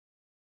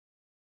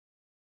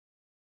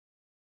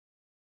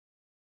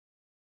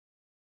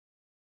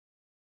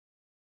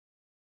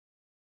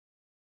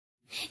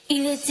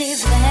Il était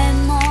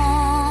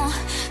vraiment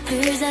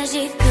plus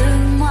âgé que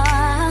moi.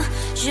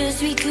 Je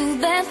suis tout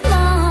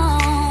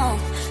bêtement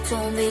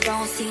tombée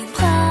dans ses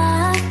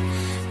bras.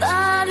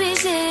 Par lui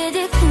j'ai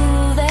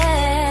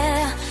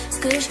découvert ce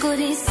que je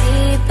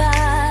connaissais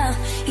pas.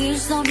 Il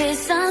semblait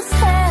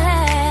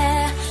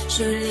sincère,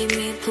 je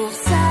l'aimais pour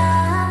ça.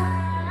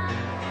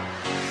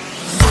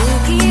 Ce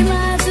qui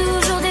m'a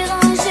toujours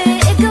dérangé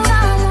et que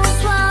rare mon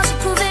soir je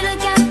pouvais le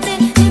capter.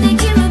 Et dès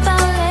qu'il me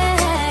parlait,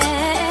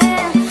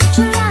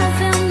 je la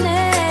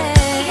fermais.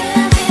 Il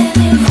avait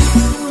des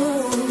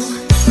mots,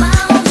 m'a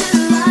rendu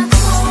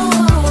accro.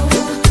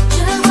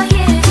 Je le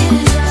voyais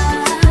déjà,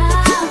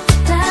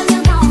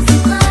 l'avenir dans ses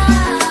bras.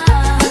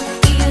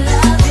 Il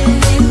avait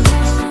des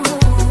mots,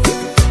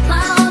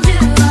 m'a rendu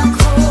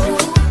accro.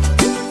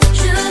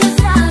 Je ne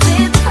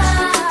savais pas,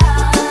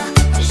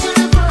 je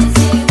ne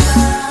posais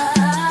pas.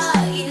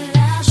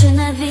 Je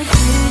n'avais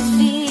plus de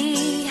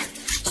vie,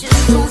 je ne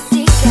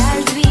pensais qu'à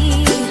lui,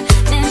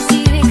 même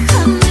s'il est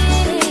cramé,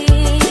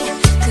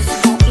 que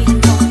souvent il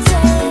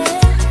mentait.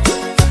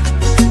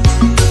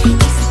 Il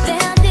se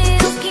perdait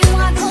dans ce qu'il me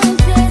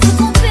racontait, se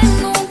trompait de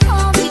mon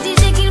camp, il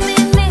disait qu'il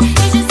m'aimait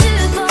et je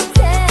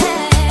supportais,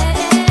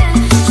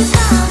 je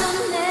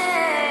pardonnais.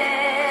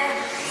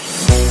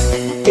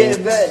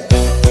 Kevin.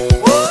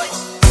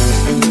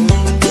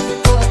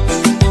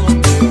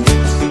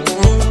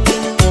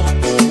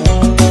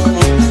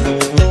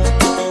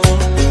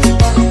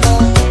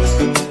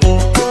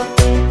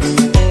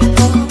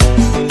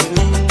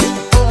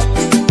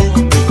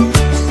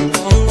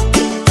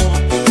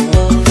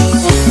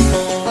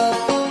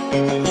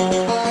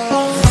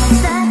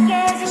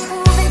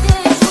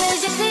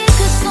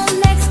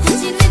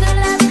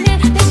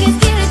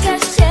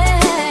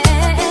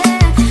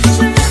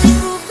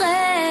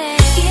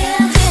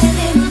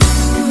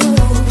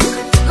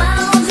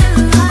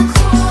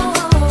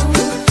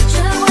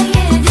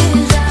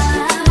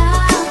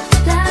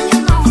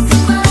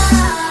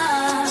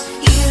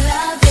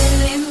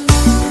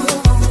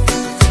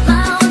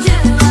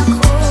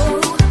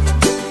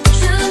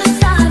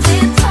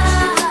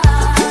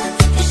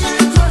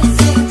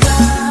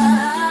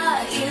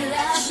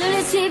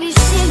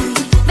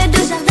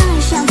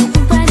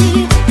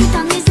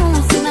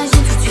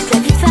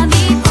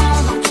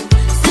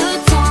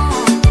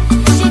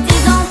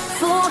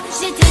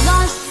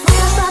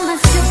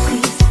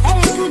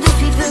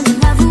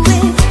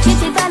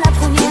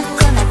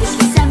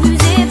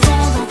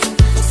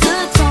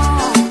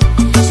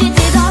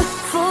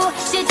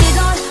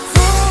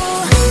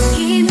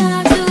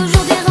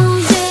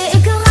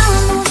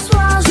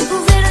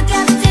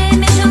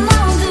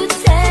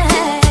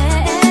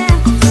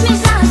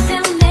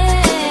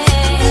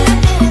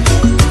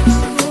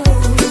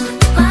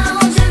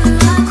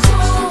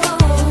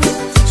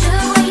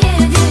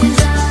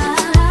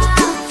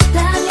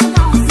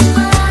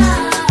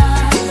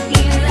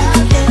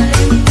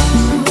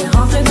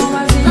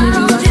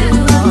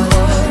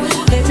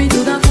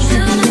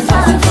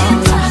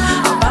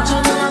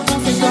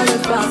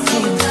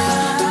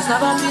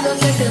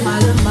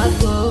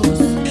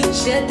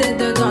 J'étais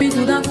dedans, puis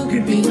tout d'un coup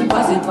Cupidon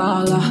passait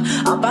par là.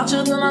 À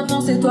partir de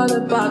maintenant c'est toi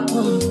le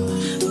patron.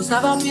 Pour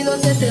savoir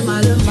piloter t'es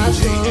mal le matos.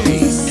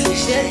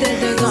 J'étais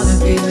dedans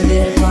depuis le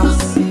départ.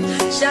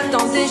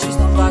 J'attendais juste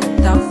un pas de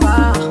ta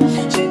part.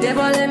 J'ai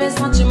dévoilé mes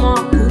sentiments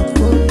en coup de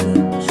photo.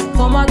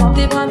 Prends-moi dans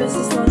tes bras mais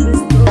ce soir je vais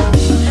stopper.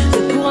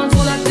 Le courant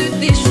sur la tête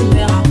je suis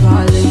mère à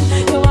parler.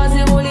 Y'aura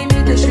zéro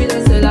limite et je suis la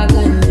seule à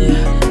gagner.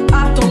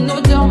 À ton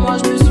odeur moi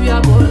je me suis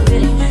abonné.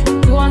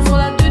 Le courant sur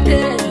la tête.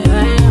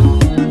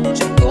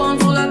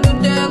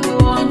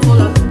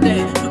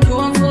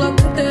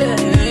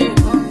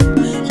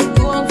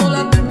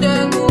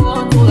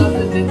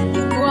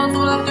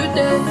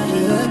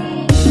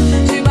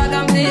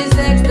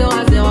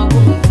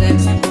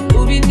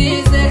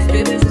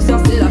 Bébé ce soir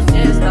c'est la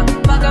fiesta.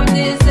 Pas comme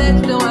des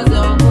ex, de raser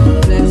en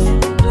complexe.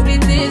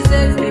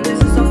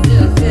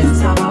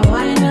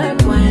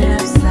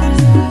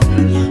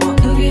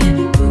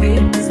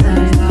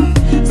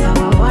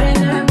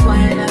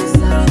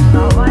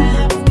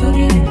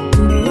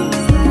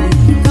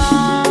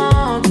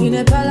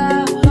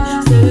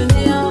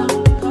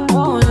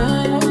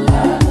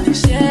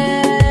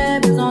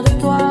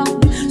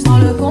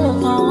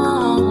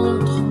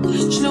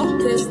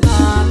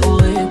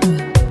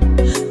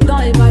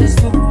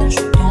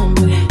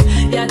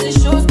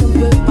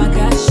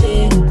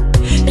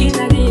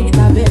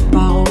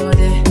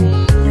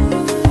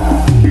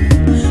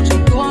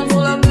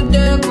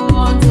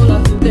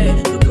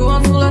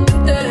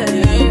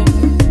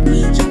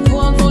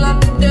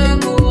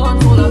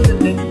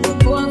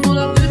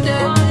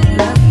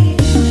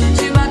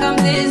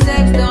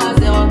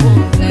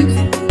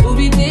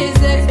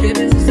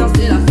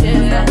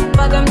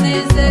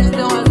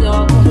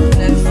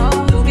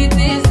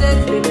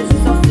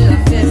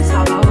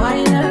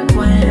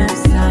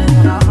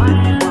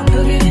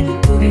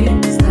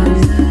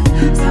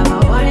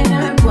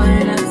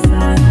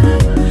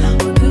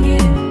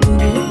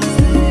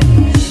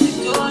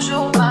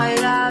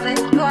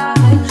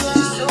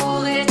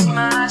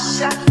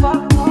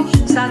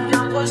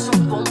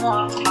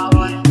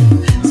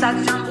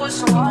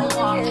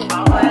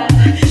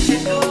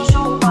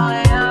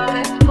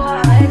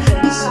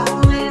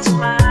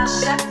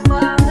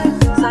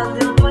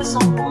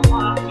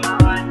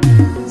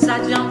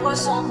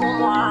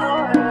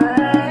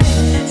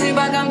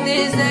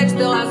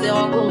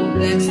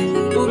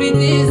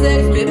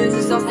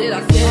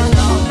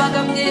 Pas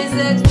comme tes ex,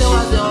 te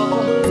raser en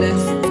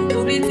complexe.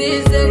 Oublie tes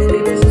ex,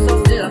 bébé, ce soir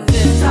c'est la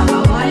fête. Ça va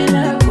wine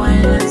up,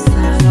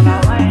 style. Ça va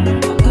wine up,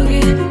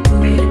 boogie,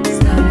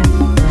 style.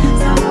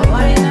 Ça va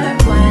wine up,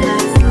 style.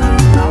 Ça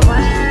va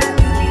wine up,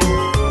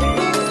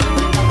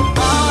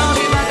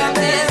 tu vas comme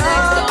tes ex,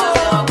 te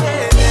raser en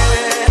complexe.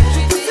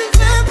 Je te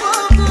fais pour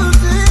tout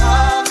dire,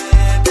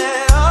 bébé,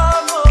 oh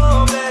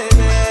mon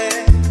bébé.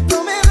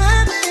 Dans mes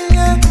rêves,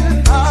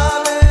 ah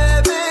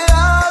bébé,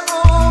 ah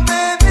mon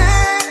bébé.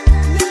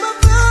 N'aie pas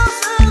peur,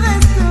 je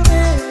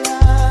resterai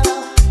là,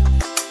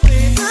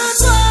 près de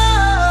toi.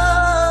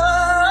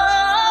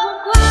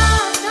 Pourquoi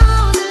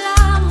tant de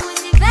larmes et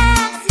des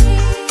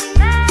versets?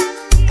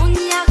 On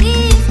n'y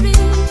arrive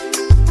plus.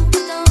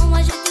 Pourtant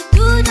moi je t'ai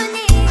tout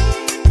donné.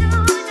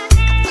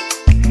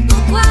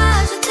 Pourquoi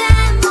je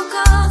t'aime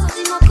encore,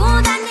 sentiment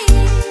condamné?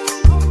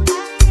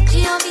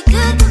 J'ai envie de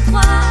te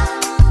croire,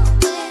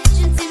 mais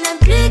je ne sais même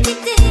plus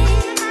quitter.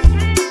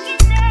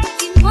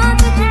 Dis-moi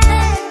que tu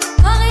m'aimes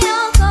encore et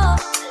encore.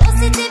 Alors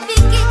c'était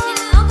piqué, qu'il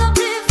est encore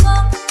plus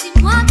fort.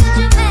 Dis-moi que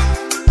tu m'aimes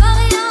encore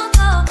et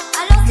encore.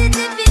 Alors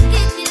c'était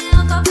piqué, qu'il est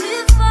encore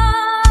plus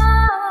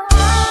fort.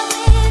 Ah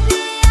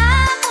bébé,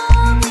 ah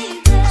mon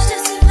bébé, je te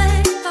suivrai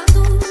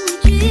partout où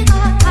tu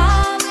iras. Ah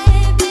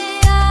bébé,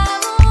 ah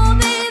mon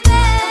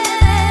bébé,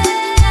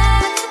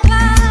 n'arrête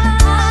pas.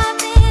 Ah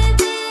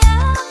bébé, ah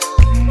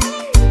mon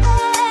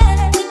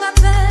bébé, n'aie pas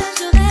peur,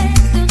 je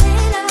resterai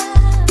là,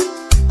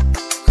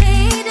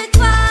 près de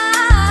toi.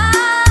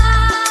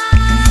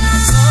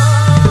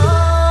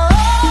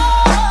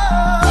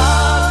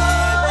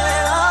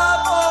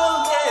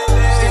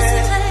 Je te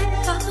suivrai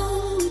partout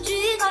où tu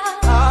iras.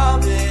 Ah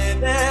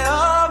bébé,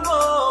 oh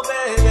mon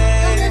bébé.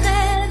 Dans mes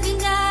rêves, il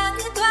n'y a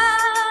que toi.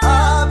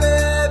 Ah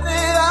bébé,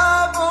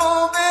 ah mon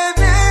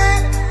bébé.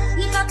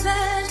 N'aie pas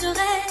peur, je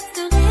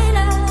resterai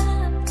là.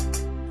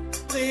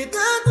 Près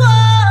de toi.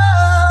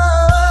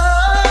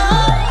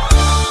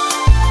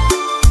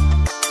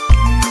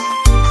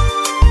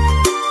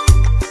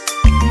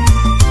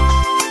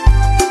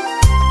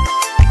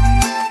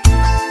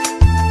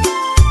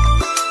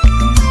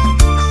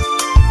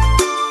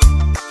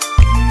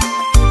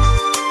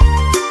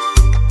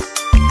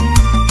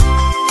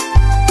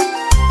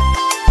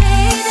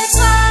 Près de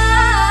toi.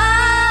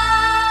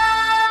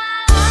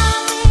 Ah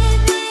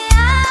bébé,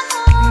 ah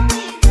mon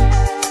bébé.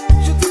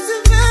 Je te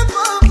suivrai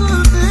pour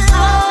tout dire.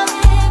 Ah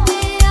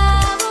bébé,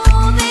 ah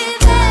mon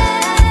bébé.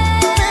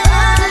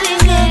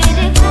 Malgré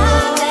des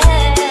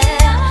travers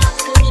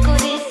que je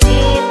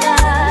connaissais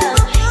pas,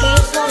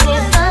 ils sont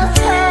bien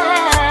sincères.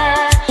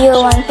 You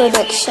want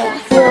production.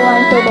 You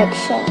want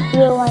production.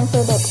 You want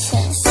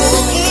production. Ce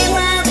qui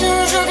m'a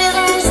toujours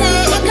dérangé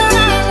et que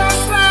même un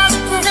soir je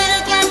pouvais le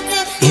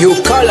capter. You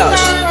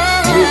colors.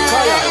 You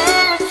colors.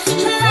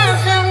 Je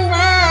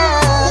l'enfermais.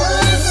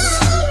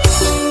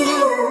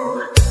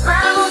 M'a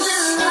rendu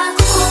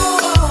accro.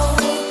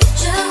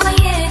 Je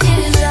voyais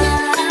déjà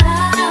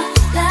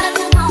la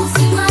tendance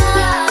en moi.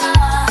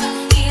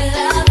 Il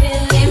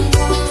avait les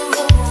mots.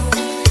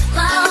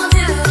 M'a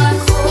rendu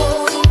accro.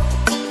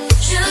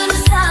 Je ne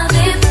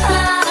savais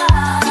pas,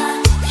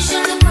 je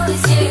ne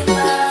connaissais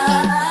pas.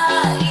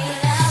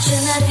 Je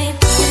n'avais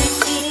plus de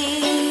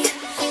vie,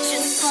 je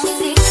ne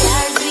pensais qu'à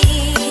lui,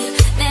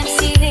 même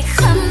s'il est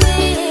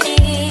cramé,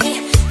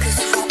 que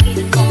souvent il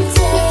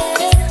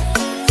comptait.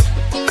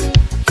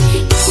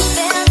 Il se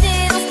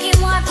perdait dans ce qui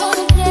me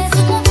racontait, ce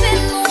qu'on fait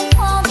mon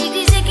prendre. Il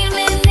disait qu'il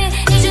m'aimait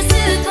et je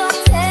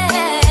supportais.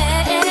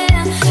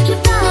 Je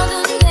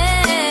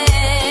pardonnais.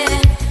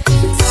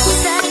 Sans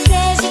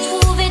s'arrêter, j'ai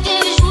trouvé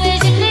des jouets.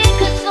 J'ai cru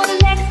que son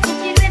ex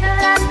continuait de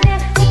l'appeler.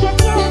 Mais qu'est-ce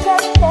qu'il a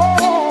fait?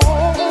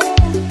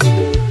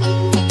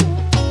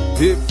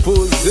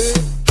 Déposé.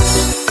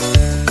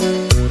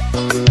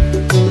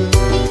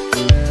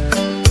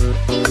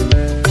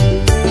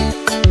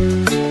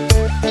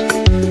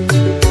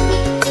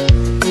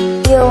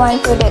 You want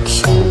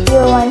production.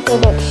 You want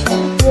production.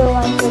 You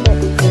want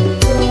production.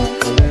 You want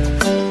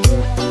production.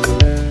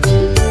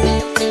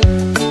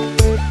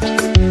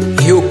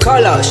 You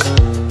colors.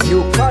 You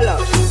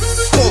colors.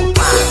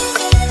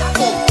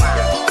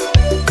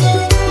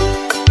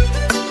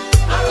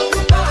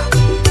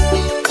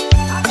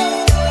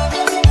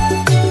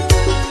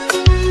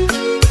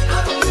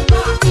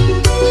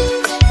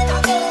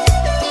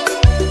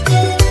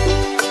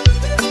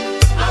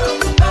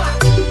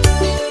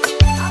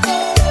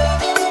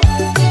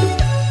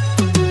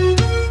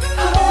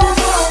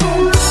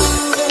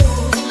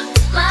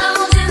 M'a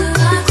rendu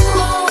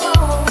accro.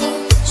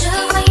 Je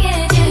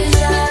voyais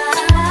déjà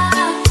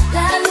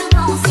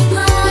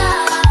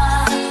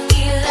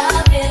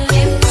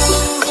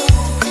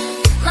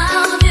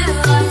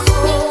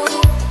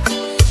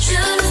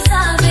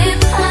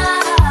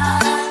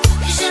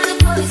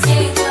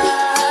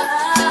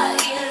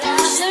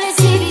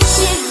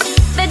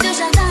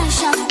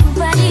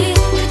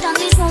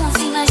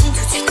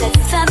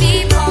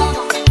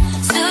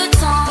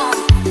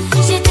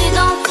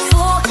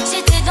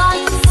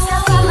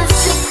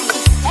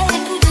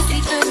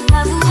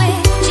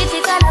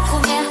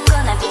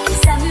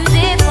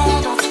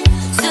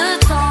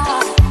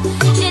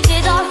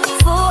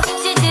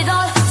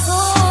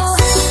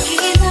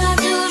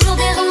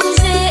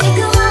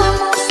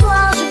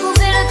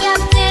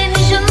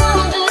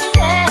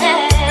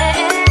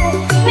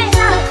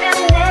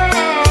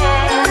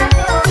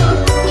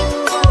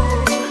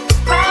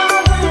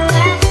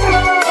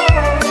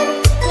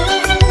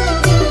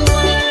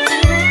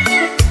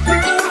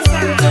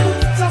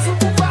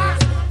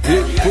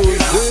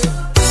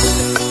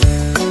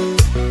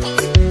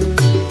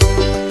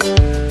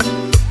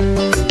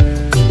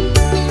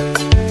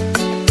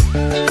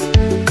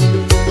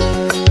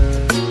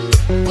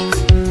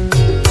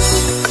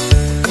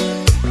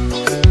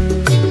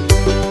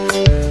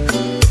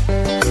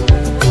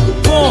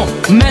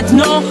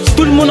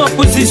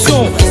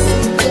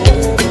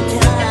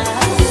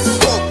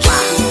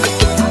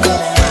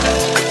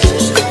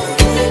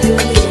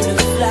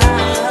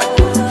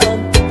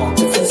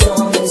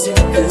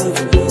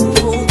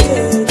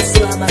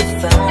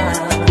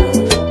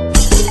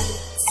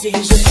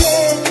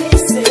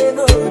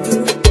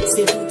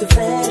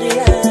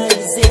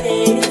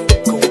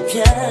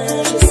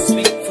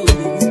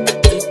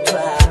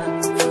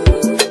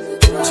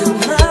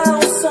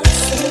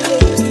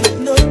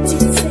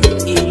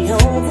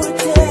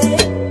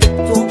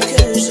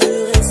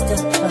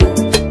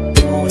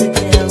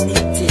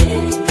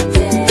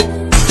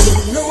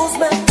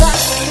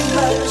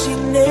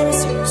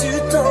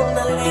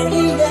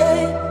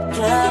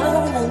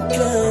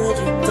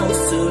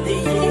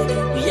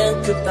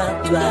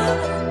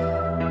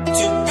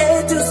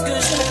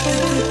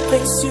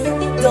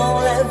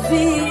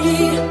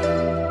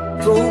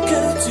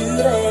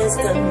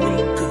à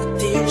mes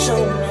côtés,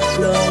 j'en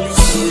implore les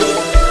cieux.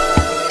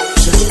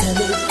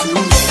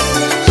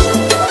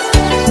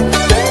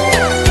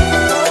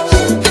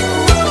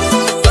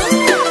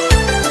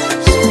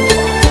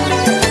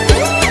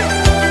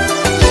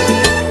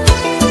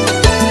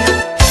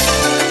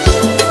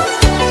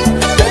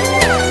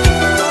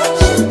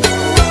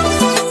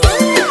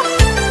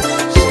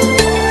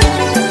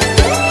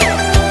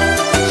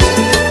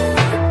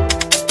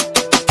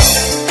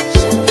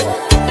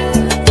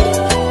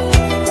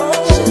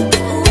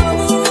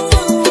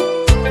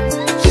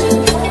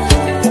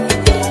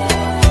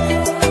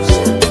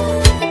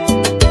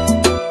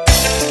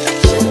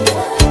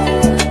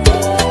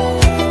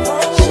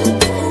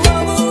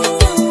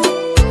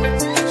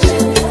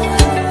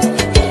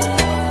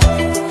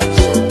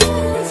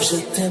 Je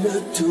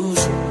t'aime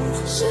toujours.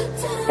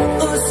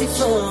 Aussi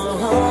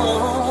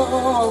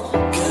fort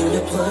que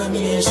le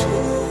premier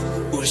jour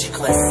où j'ai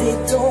croisé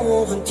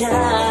ton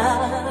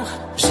regard.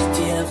 Je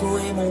t'ai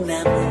avoué mon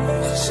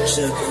amour,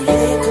 je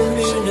brûlais comme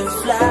une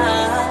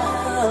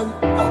flamme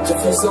en te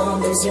faisant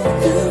des yeux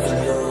de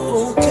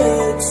velours pour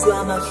que tu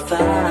sois ma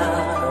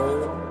femme.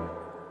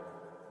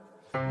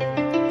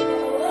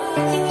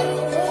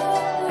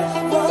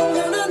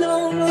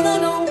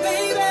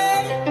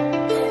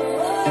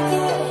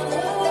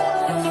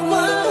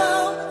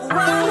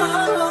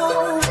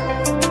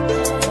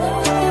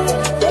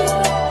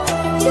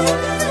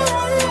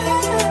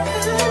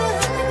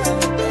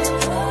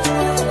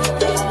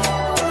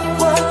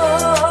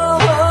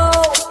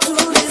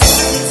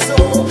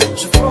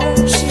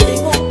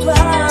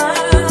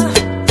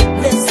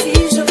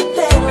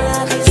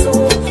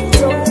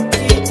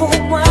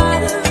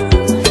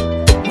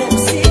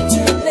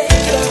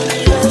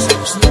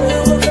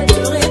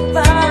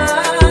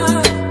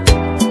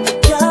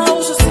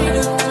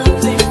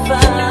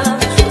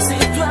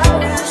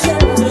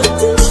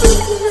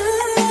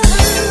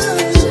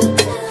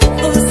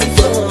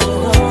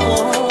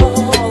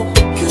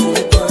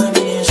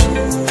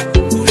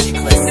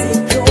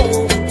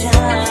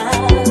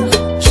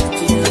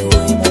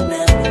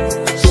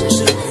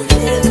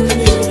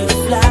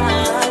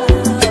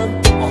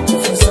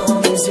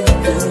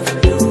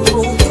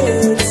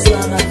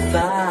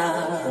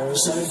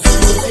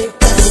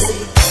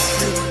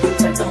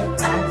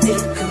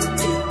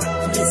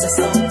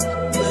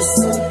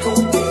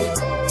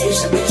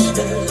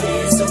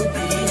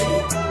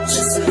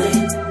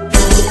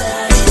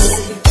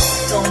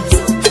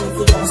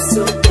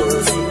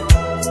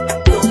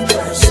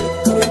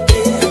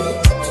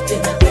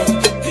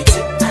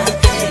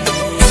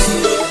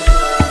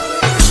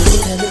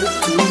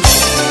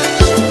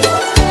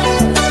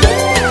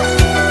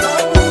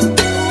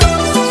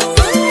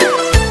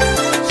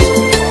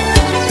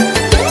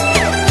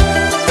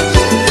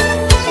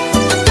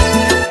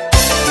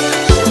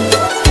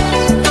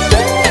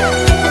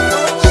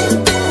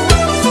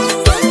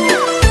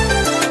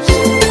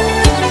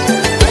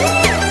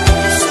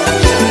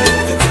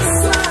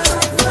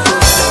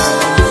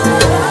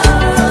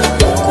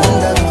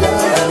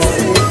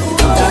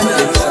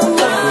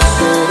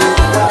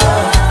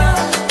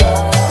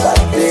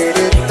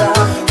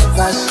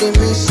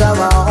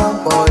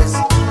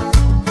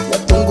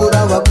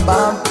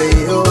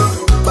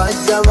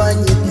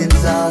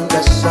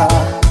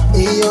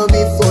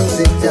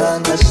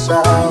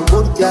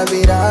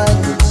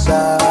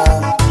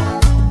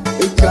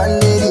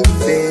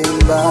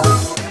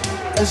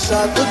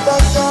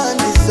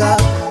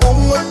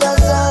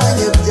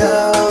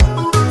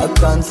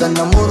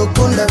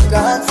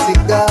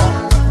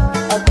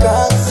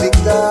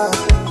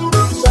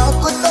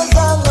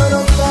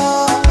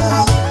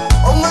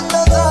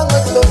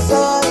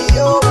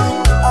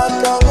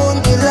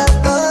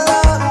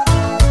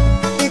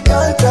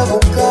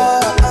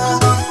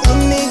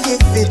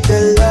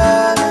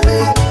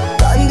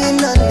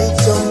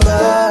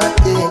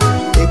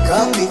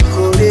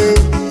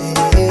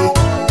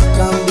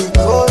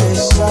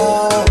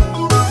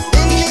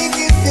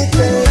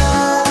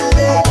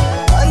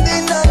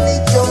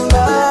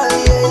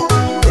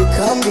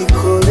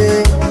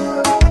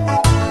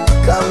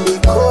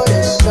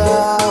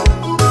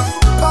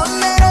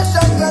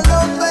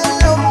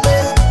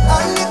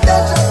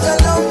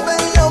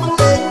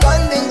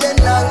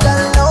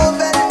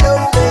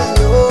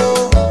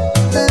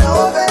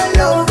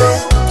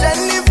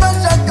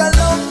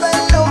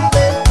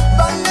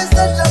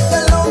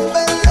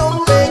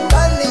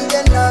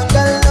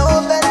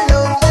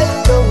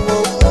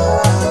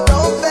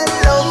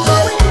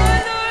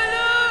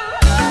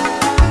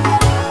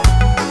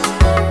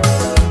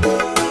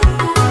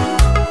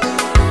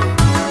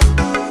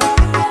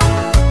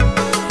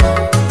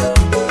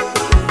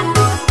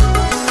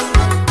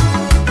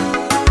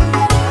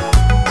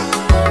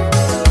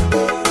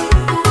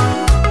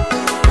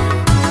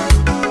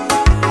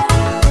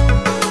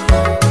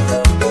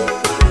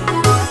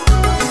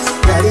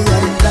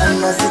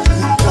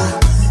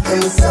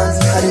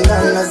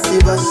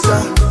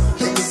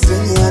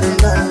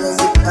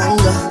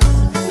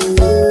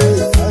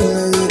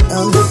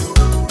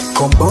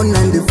 Kombona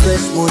ndi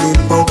fresh muri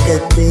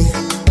pocket me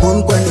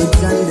Mungu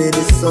anijande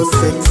the sauce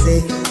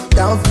sexy,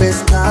 down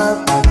face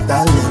now,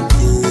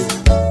 talenti.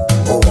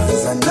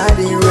 Owanza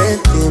nari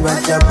ready,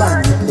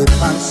 bajabani the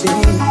panchi,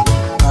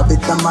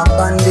 abita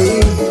mabandi.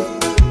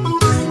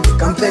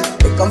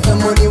 Ikampe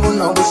muri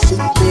buno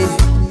bushiti,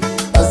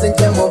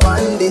 azinte mu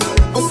bandi.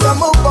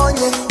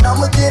 Usamubonye,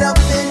 namugira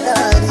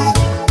finali,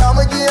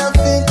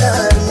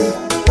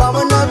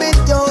 wabona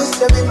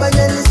biryoshe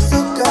bimanye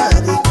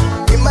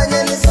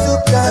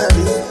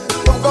n'isukari,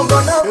 ubwo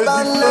mbona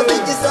abantu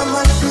bigize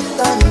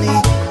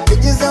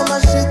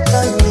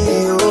amashitani,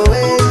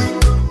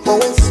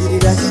 wowe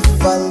nshyirira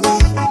hifali,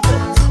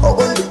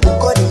 ubundi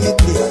ukora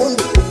imiti,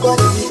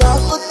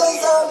 shaka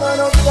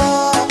utazamanuka,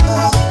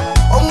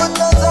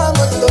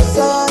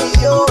 umutazamutoza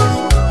iyo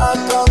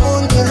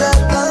akabundira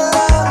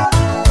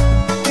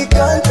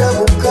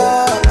bikanjabuka,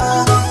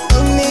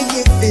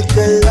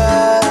 imigifite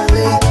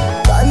lale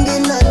kandi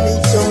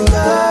nanicyo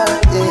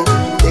ngaye,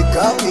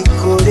 reka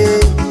mbikore,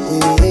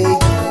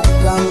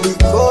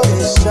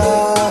 kambikoresha,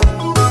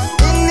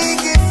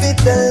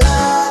 imigifite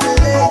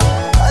lale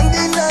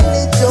kandi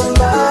nanicyo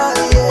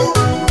ngaye,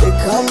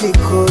 reka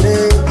mbikore,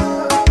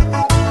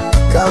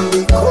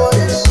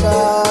 kambikoresha.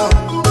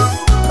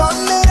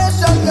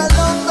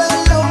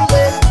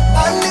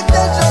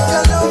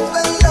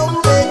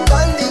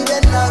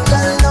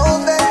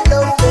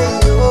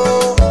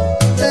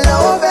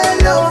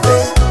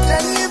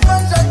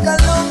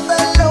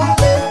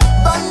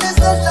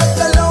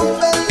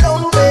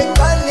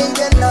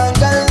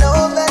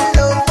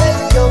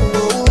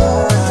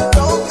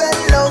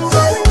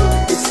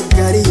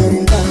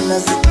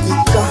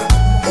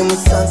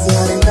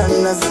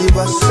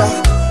 Zibasha,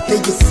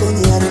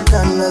 Egisenyi hari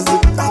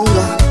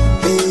ntanazitanga,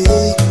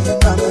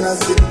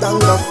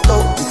 ntanazitanga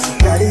flow,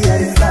 Kigali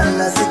hari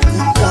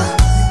ntanazitika,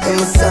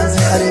 Musanze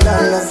hari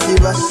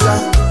ntanazibasha,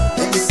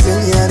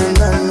 Egisenyi hari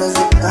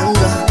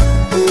ntanazitanga,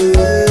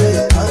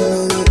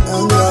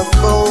 ntanazitanga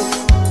flow.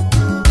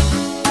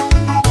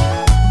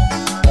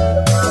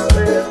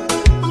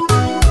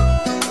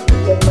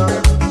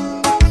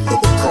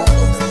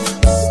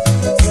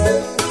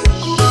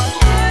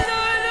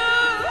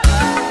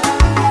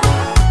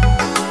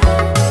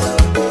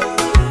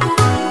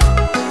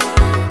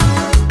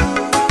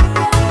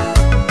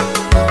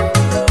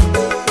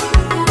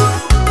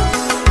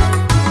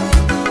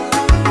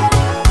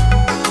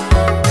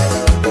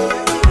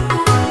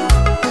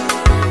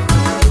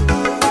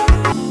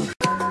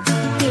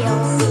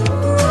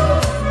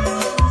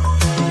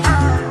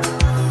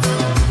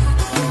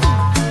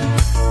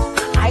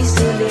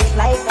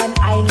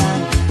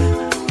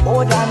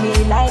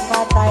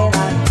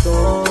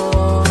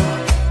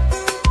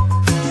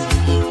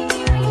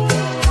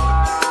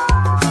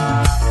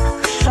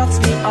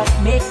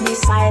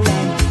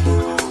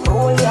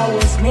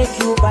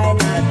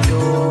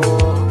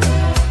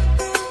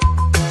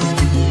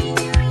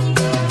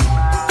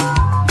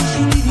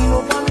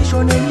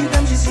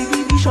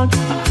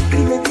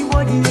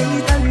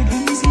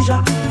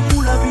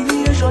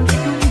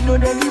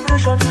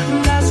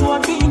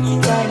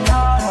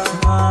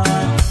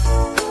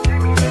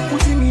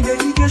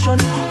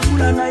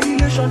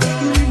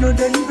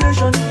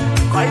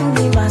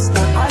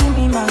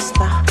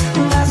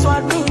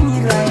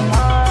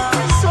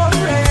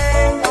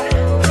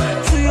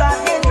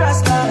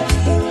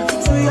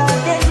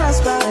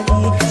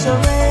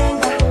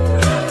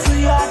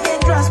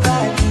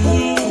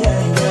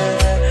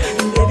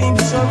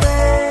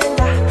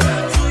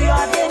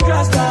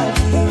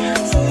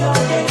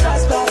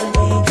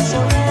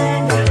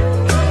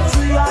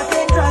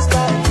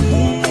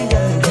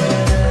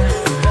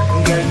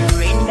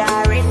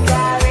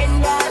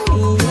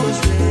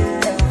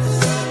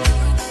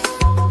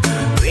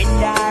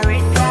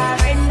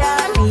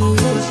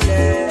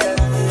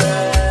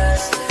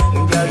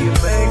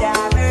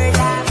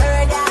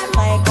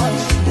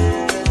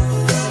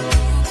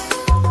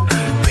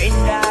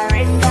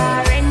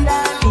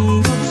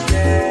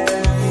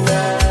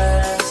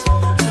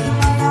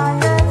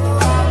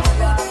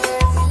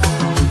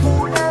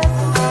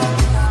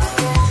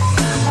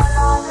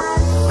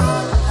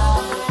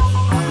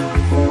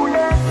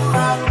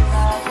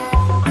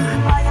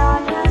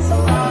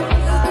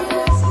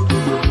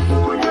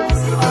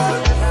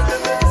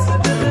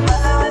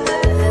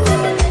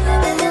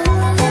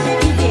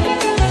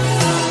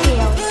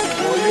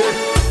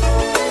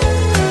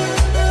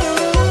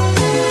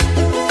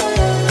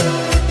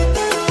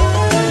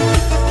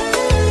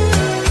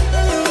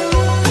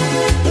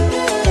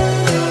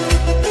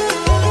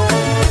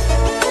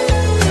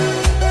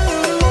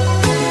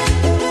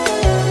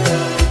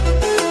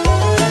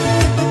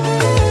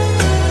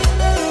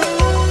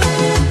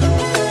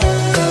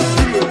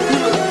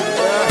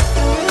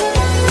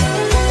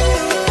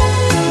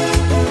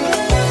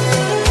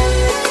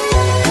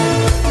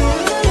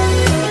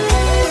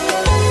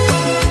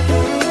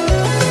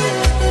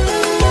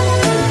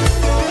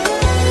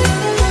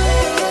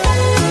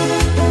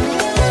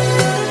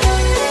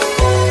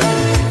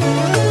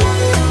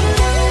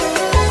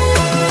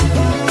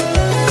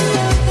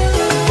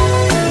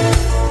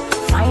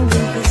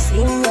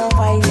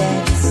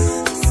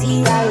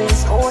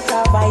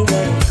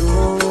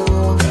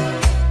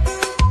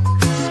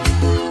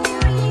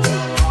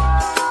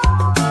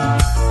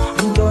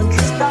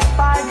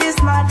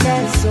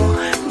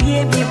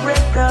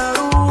 the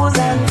rules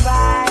and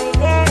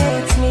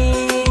violates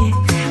me,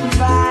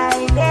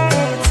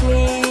 violates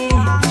me.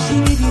 She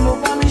need no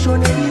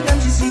permission anytime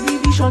she see the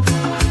vision.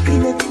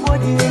 Clean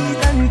everybody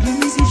anytime you give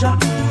me seizure.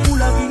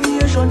 Full of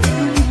humiliation,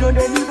 you need no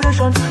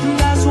deliberation.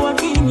 That's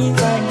what we